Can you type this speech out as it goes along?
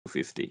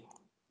250.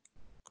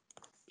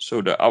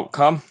 So the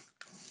outcome,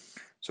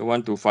 so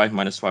 125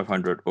 minus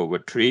 500 over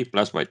 3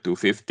 plus by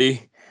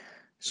 250.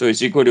 So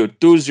it's equal to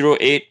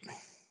 208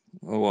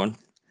 over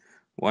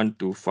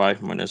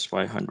 125 minus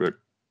 500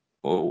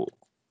 over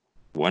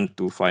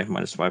 125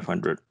 minus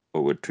 500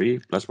 over 3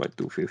 plus by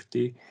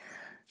 250.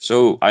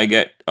 So I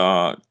get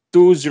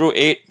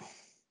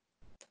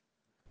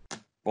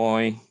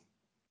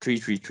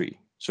 208.333.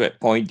 So at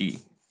point D,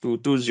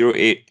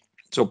 208.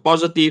 So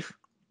positive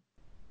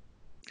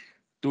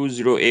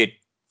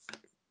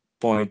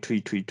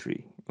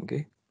 208.333.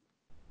 Okay.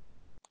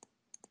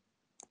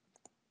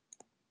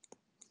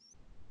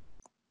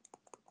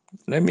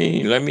 Let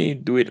me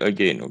do it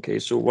again. Okay.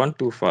 So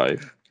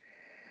 125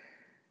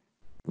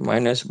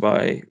 minus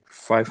by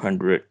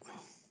 500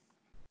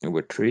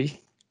 over 3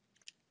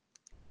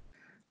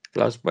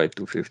 plus by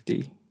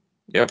 250.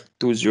 Yep,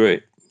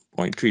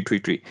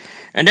 208.333.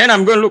 And then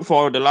I'm going to look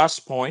for the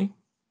last point.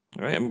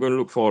 All right, I'm going to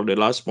look for the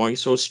last point.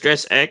 So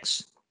stress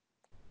X.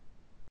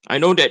 I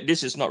know that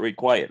this is not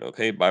required,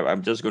 okay, but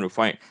I'm just going to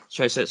find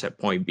stress X at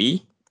point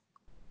B.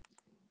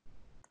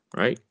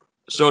 Right?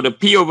 So the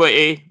P over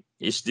A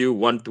is still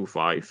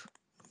 125.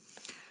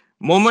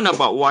 Moment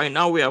about Y,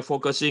 now we are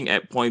focusing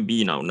at point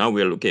B now. Now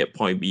we are looking at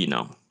point B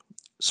now.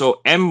 So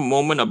M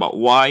moment about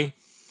Y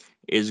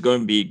is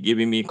going to be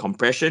giving me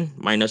compression,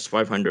 minus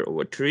 500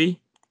 over 3.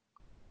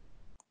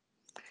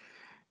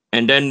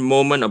 And then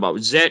moment about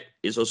Z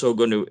is also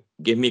going to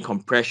give me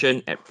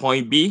compression at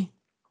point B.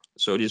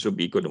 So this will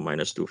be equal to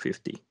minus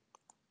 250.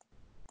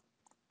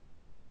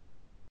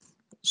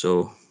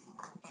 So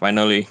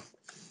finally,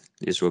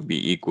 this will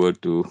be equal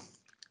to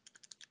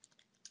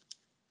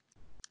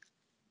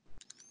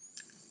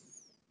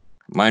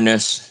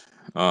minus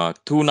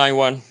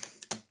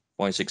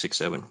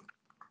 291.667.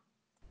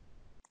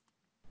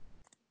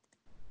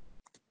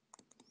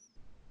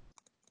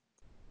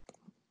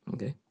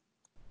 Okay.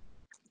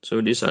 So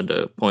these are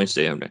the points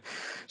they have there.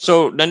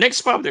 So the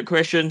next part of the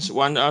questions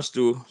want us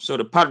to, so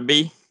the part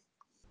B,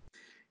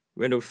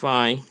 we're going to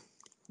find,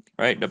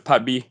 right, the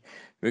part B,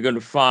 we're going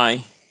to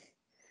find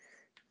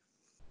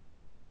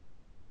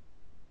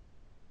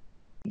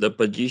the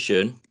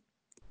position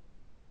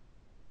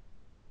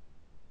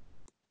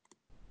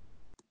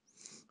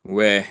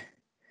where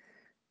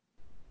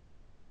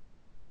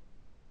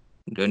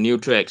the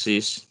neutral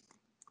axis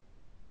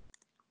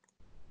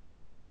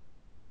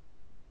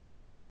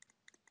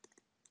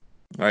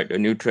the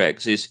neutral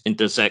axis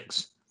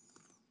intersects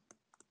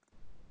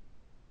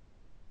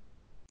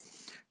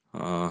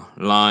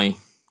line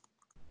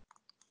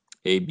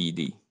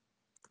ABD.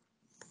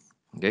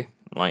 Okay,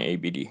 line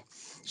ABD.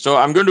 So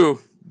I'm going to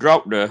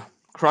drop the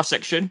cross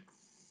section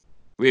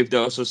with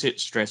the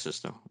associated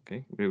stresses now.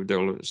 Okay, with the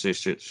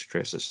associated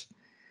stresses.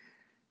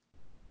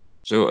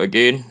 So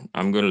again,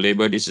 I'm going to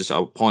label this is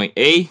our point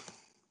A.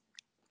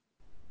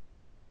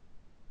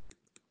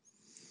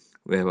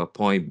 We have a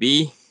point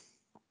B.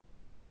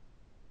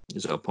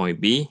 This is our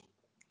point B.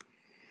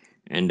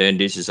 And then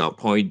this is our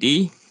point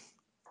D.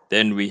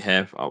 Then we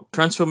have our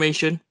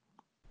transformation.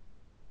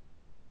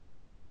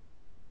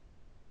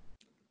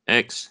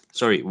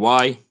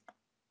 Y,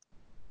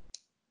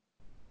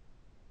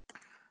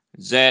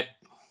 Z.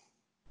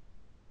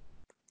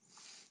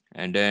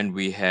 And then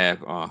we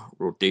have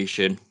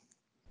rotation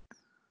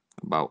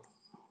about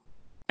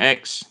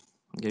X.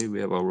 Okay, we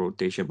have our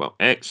rotation about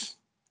X.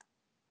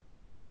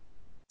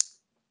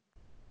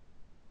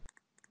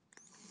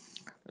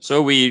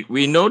 So we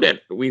know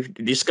that we've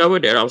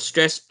discovered that our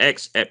stress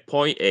X at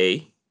point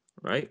A,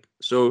 right?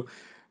 So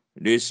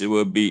this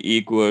will be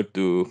equal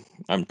to,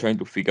 I'm trying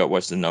to figure out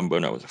what's the number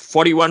now,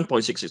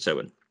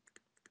 41.667.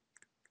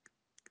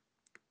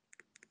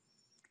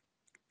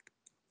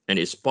 And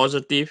it's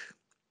positive,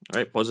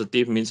 right?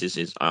 Positive means it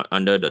is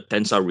under the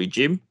tensile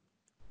regime.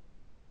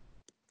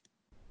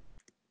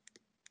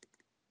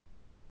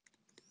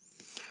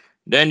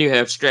 Then you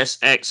have stress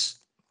X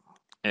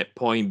at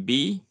point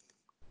B.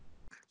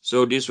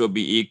 So this will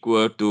be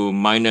equal to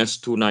minus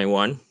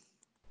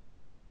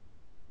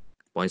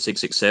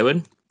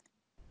 291.667.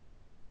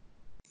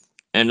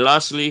 And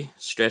lastly,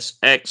 stress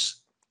X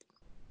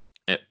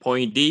at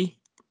point D.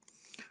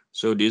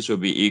 So this will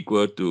be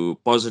equal to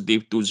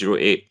positive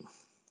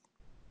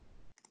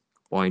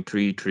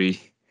 208.33.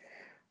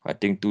 I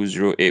think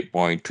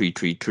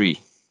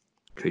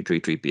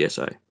 208.333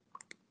 psi.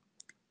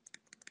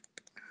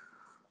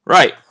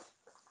 Right.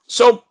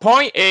 So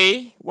point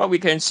A, what we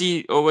can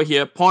see over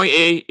here, point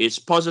A is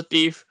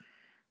positive,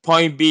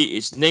 point B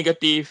is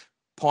negative,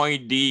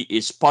 point D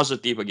is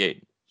positive again.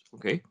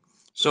 Okay.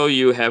 So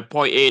you have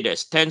point A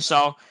that's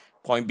tensile,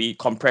 point B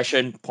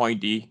compression,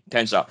 point D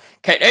tensile.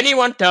 Can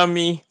anyone tell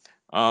me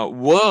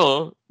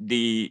will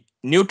the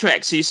neutral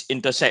axis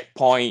intersect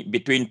point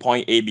between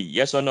point AB?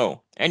 Yes or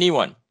no?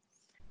 Anyone?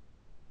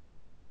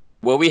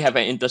 Will we have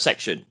an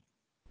intersection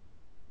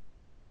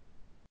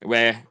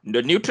where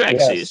the neutral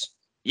axis?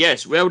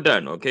 Yes, well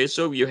done. Okay,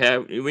 so we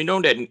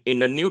know that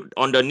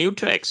on the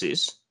neutral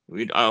axis,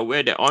 we are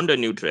aware that on the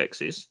neutral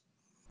axis,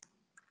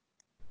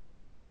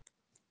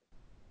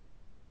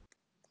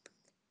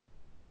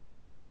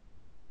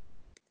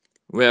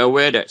 we're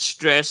aware that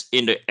stress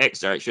in the x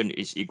direction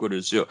is equal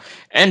to 0.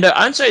 And the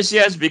answer is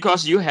yes,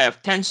 because you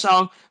have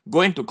tensile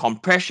going to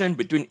compression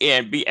between A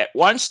and B. At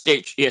one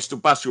stage, it has to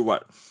pass through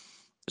what? It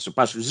has to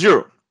pass through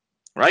 0,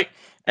 right?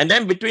 And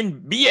then between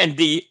B and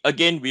D,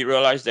 again, we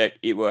realize that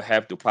it will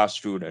have to pass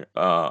through the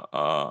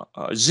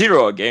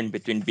 0 again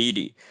between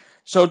BD.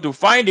 So to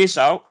find this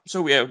out,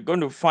 so we are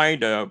going to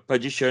find the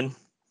position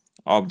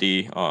of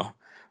the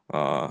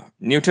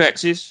neutral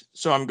axis.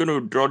 So I'm going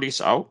to draw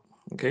this out.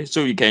 Okay,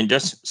 so you can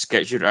just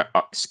sketch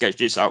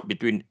this out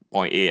between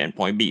point A and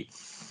point B.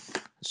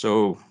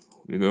 So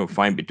we're going to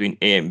find between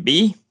A and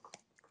B.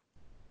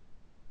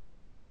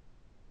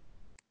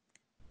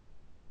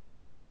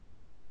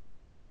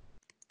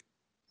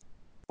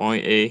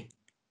 Point A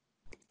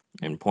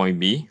and point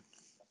B.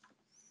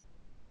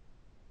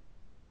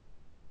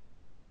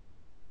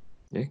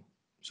 Okay,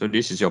 so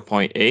this is your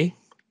point A,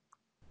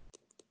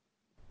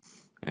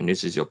 and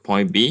this is your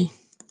point B.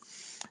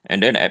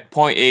 And then at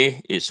point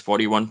A is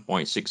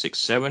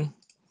 41.667.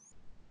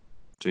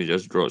 So you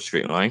just draw a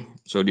straight line.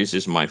 So this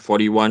is my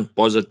 41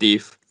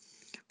 positive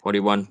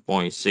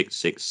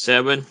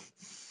 41.667.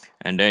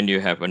 And then you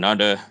have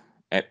another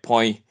at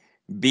point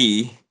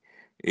B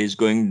is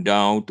going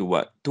down to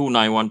what?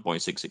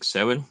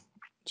 291.667.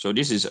 So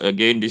this is,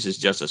 again, this is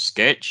just a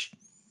sketch,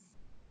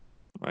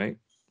 right?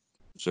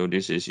 So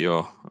this is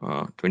your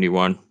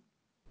 21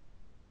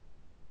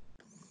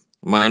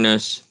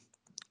 minus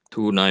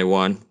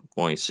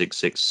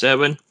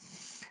 291.667.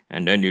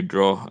 And then you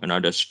draw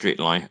another straight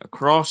line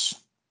across.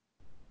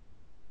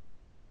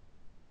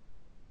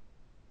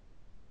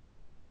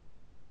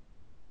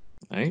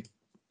 Right?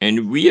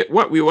 And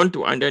what we want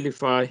to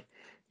identify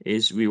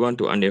is we want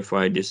to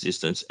identify this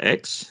distance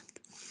x,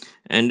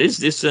 and this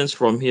distance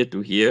from here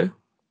to here,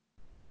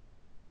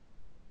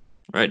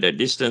 right? That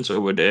distance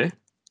over there,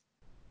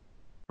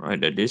 right?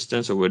 That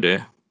distance over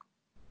there,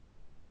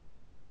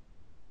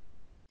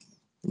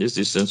 this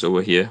distance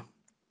over here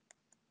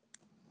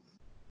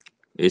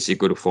is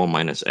equal to 4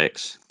 minus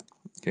x.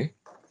 Okay,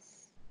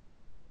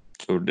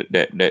 so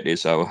that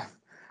is our.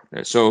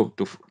 So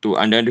to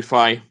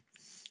identify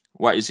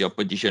what is your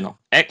position of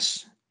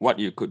x, what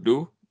you could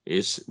do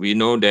is we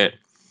know that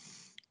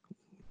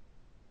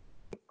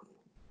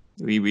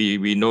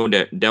we know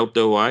that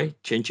delta y,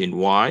 change in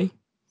y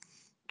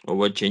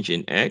over change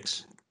in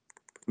x.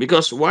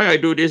 Because why I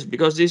do this?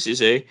 Because this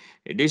is a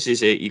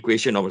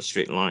equation of a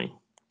straight line.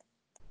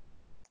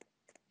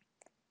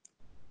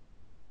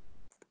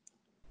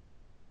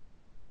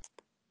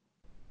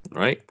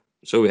 Right?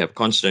 So we have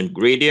constant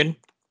gradient.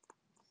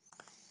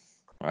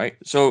 Right?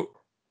 So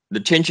the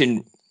change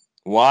in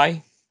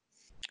y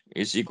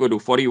is equal to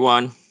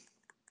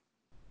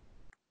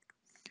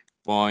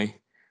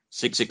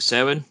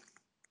 41.667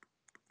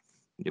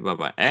 divided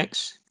by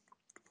x.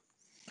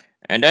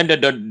 And then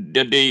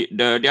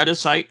the other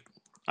side,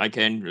 I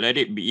can let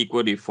it be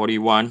equal to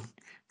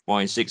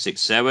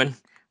 41.667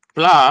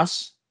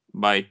 plus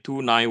by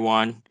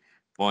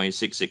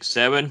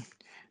 291.667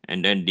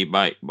 and then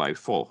divide by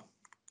 4.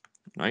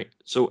 Right?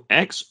 So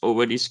x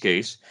over this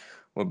case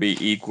will be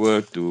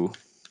equal to,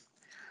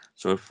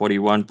 so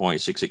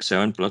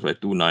 41.667 plus by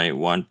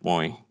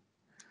 291.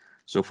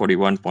 So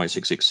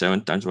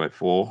 41.667 times by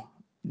 4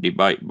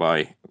 divide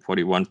by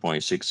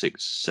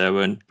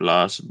 41.667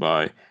 plus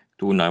by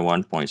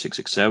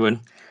 291.667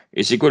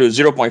 is equal to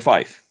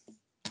 0.5.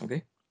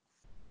 Okay.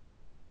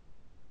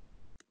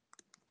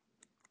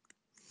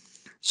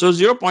 So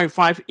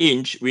 0.5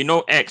 inch, we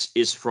know x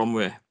is from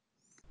where?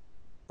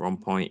 From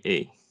point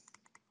A.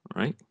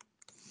 Right?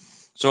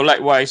 So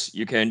likewise,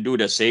 you can do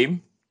the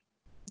same.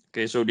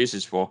 Okay, so this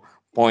is for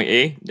point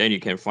A. Then you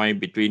can find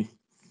between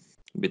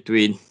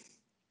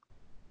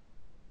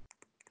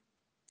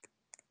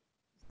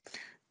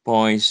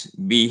points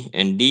B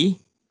and D.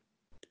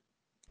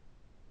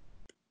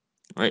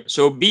 Right,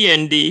 so B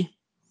and D,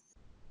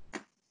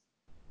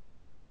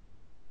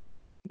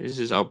 this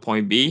is our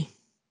point B,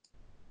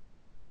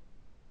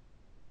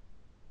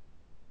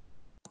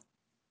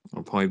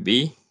 our point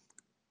B,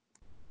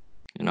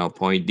 and our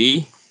point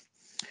D.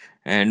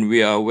 And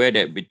we are aware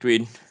that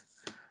between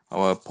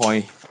our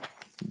point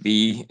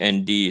B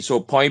and D, so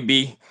point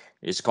B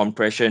is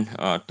compression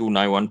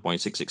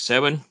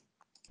 291.667.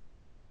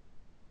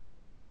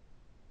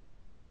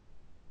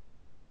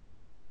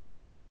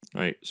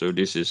 Right, so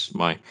this is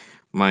my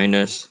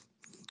minus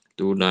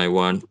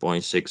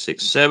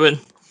 291.667.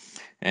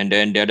 And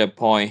then the other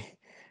point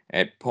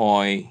at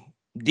point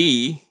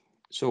D,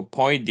 so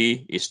point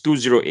D is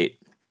 208.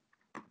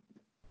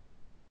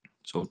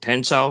 So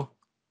tensile,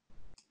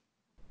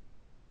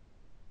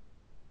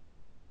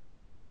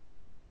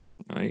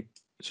 right?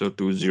 So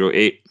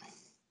 208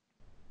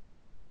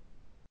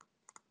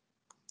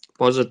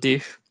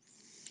 positive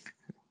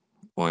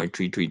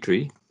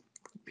 0.333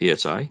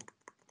 psi.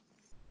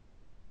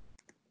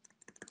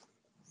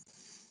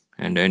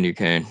 And then you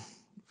can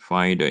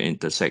find the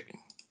intersect.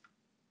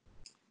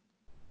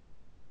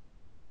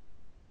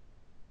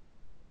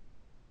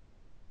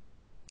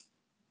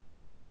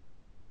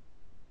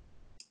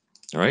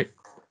 All right.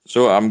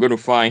 So I'm going to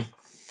find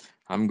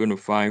I'm going to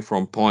find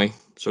from point.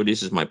 So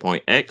this is my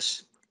point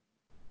X,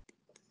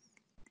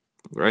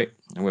 right?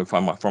 I'm going to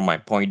find from my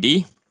point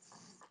D.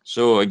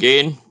 So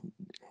again,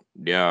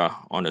 they are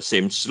on the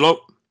same slope.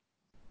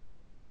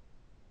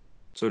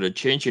 So the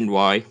change in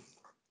Y,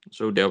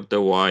 so delta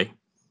Y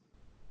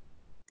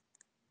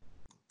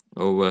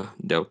over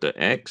delta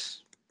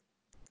X,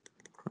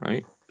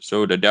 right?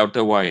 So the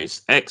delta Y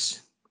is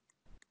X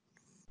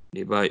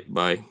divided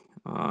by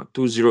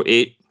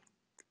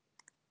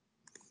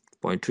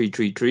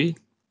 208.333,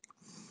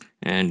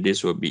 and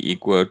this will be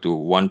equal to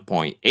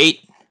 1.8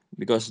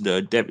 because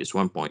the depth is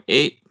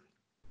 1.8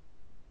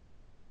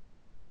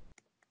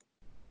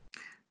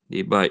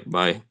 divided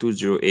by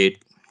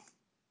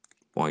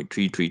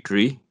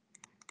 208.333,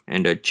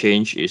 and the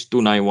change is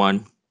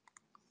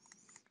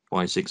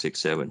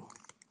 291.667,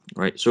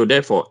 right? So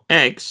therefore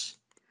X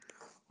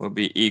will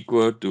be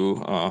equal to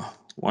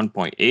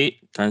 1.8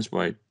 times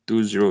by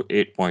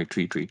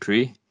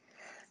 208.333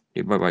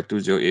 divided by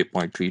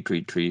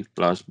 208.333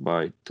 plus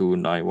by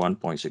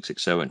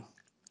 291.667.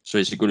 So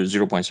it's equal to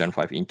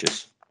 0.75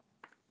 inches.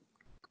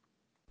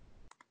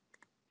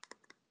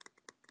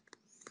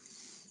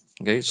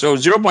 Okay, so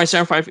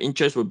 0.75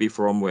 inches would be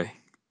from where?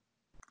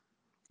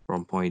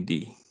 From point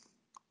D.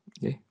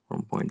 Okay,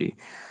 from point D.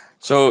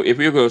 So if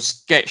we go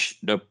sketch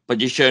the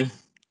position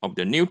of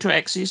the neutral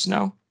axis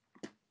now,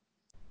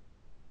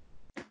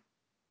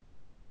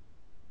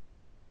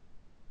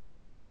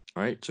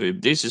 all right, so if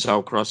this is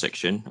our cross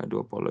section, I do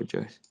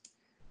apologize.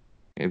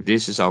 If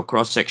this is our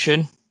cross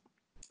section,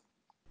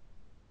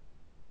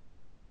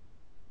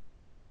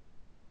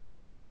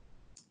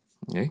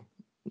 okay,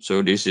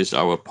 so this is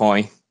our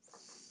point.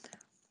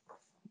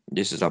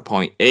 This is our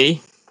point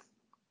A.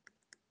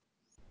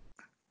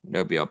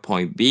 There'll be our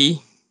point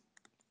B,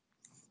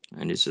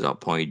 and this is our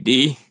point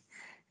D.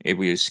 If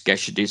we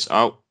sketch this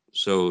out,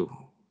 so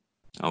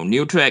our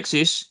neutral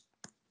axis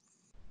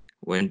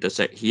will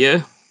intersect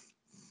here,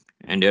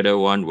 and the other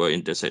one will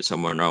intersect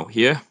somewhere around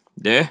here,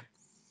 there.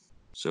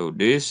 So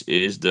this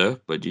is the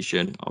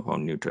position of our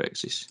neutral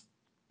axis.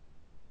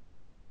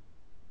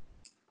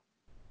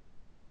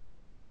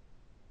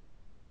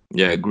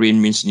 Yeah,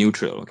 green means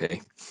neutral,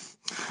 okay.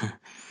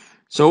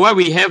 So what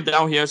we have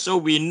down here, so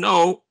we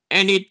know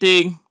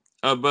anything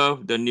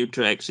above the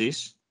neutral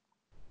axis,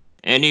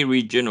 any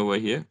region over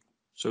here.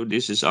 So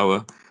this is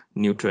our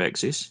neutral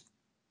axis,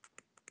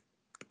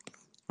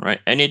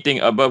 right? Anything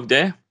above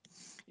there,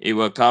 it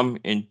will come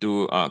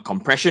into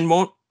compression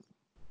mode.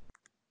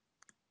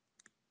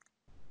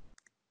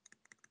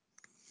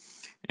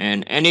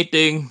 And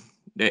anything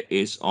that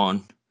is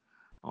on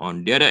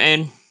the other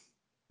end,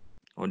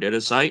 on the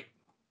other side,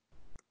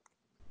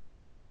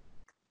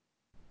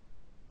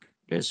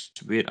 that's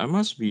weird.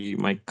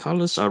 My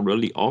colors are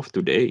really off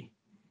today.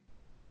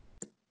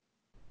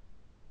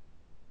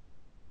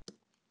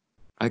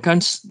 I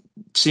can't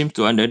seem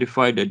to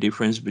identify the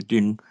difference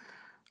between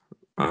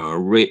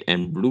red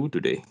and blue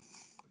today.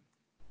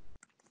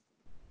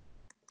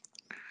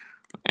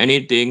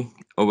 Anything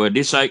over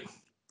this side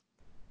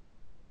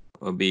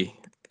will be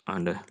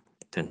under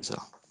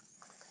tensile.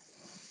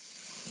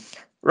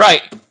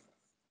 Right.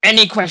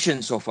 Any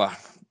questions so far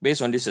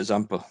based on this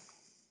example?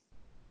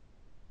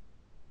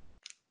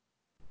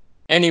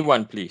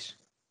 Anyone, please?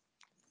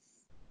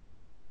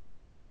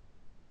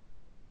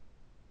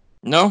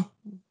 No?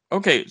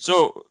 Okay,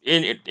 so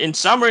in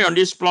summary on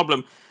this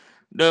problem,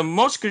 the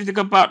most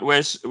critical part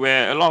was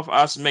where a lot of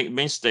us make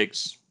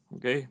mistakes,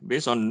 okay,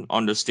 based on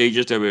the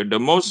stages that the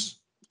most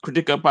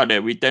critical part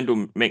that we tend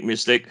to make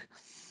mistake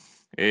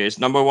is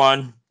number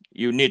one,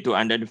 you need to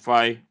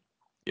identify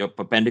your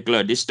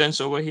perpendicular distance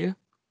over here,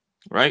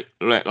 right?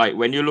 Like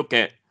when you look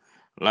at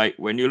my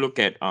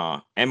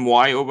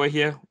over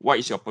here, what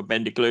is your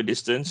perpendicular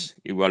distance?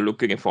 If we are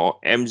looking for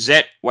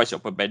mz, what's your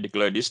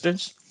perpendicular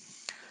distance?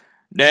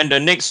 Then the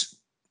next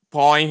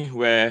point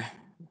where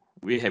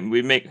we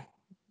make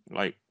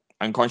like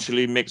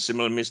unconsciously make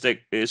similar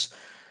mistake is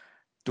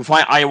to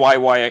find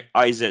IYY,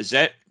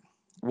 IZZ.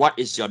 What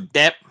is your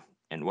depth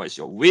and what is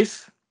your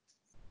width?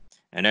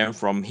 And then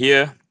from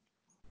here,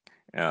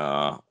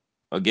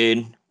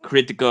 again,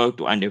 critical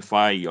to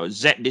identify your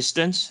Z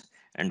distance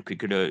and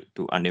critical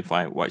to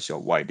identify what's your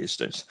Y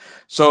distance.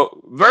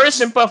 So very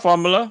simple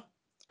formula.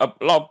 A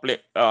lot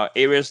of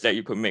areas that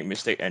you could make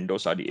mistake, and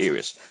those are the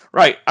areas.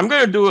 Right, I'm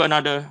going to do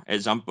another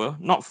example,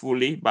 not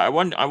fully, but I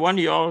want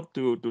you all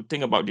to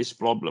think about this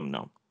problem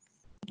now.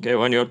 Okay, I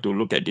want you all to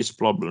look at this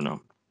problem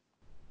now.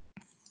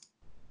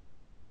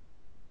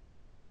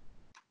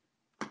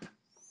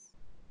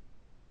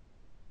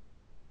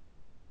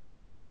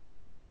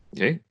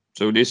 Okay,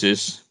 so this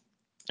is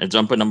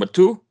example number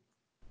 2.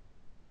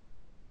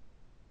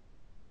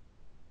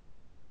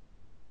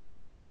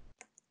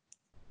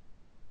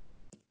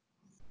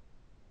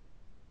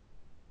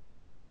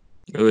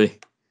 Okay,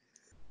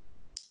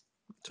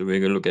 so we're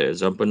going to look at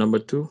example number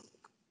 2.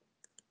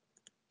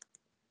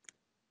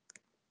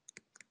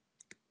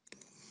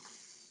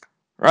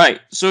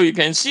 Right, so you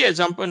can see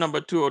example number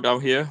 2 down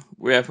here.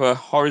 We have a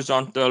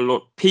horizontal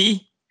load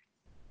P.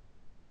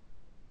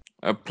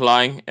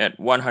 applying at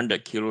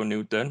 100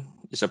 kilonewton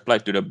is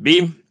applied to the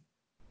beam.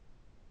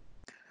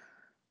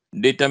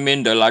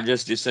 Determine the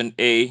largest distance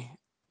A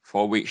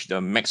for which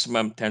the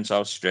maximum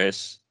tensile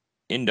stress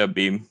in the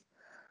beam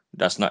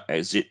does not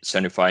exceed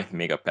 75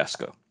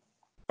 megapascal.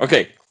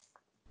 Okay.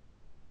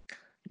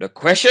 The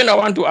question I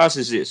want to ask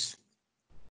is this.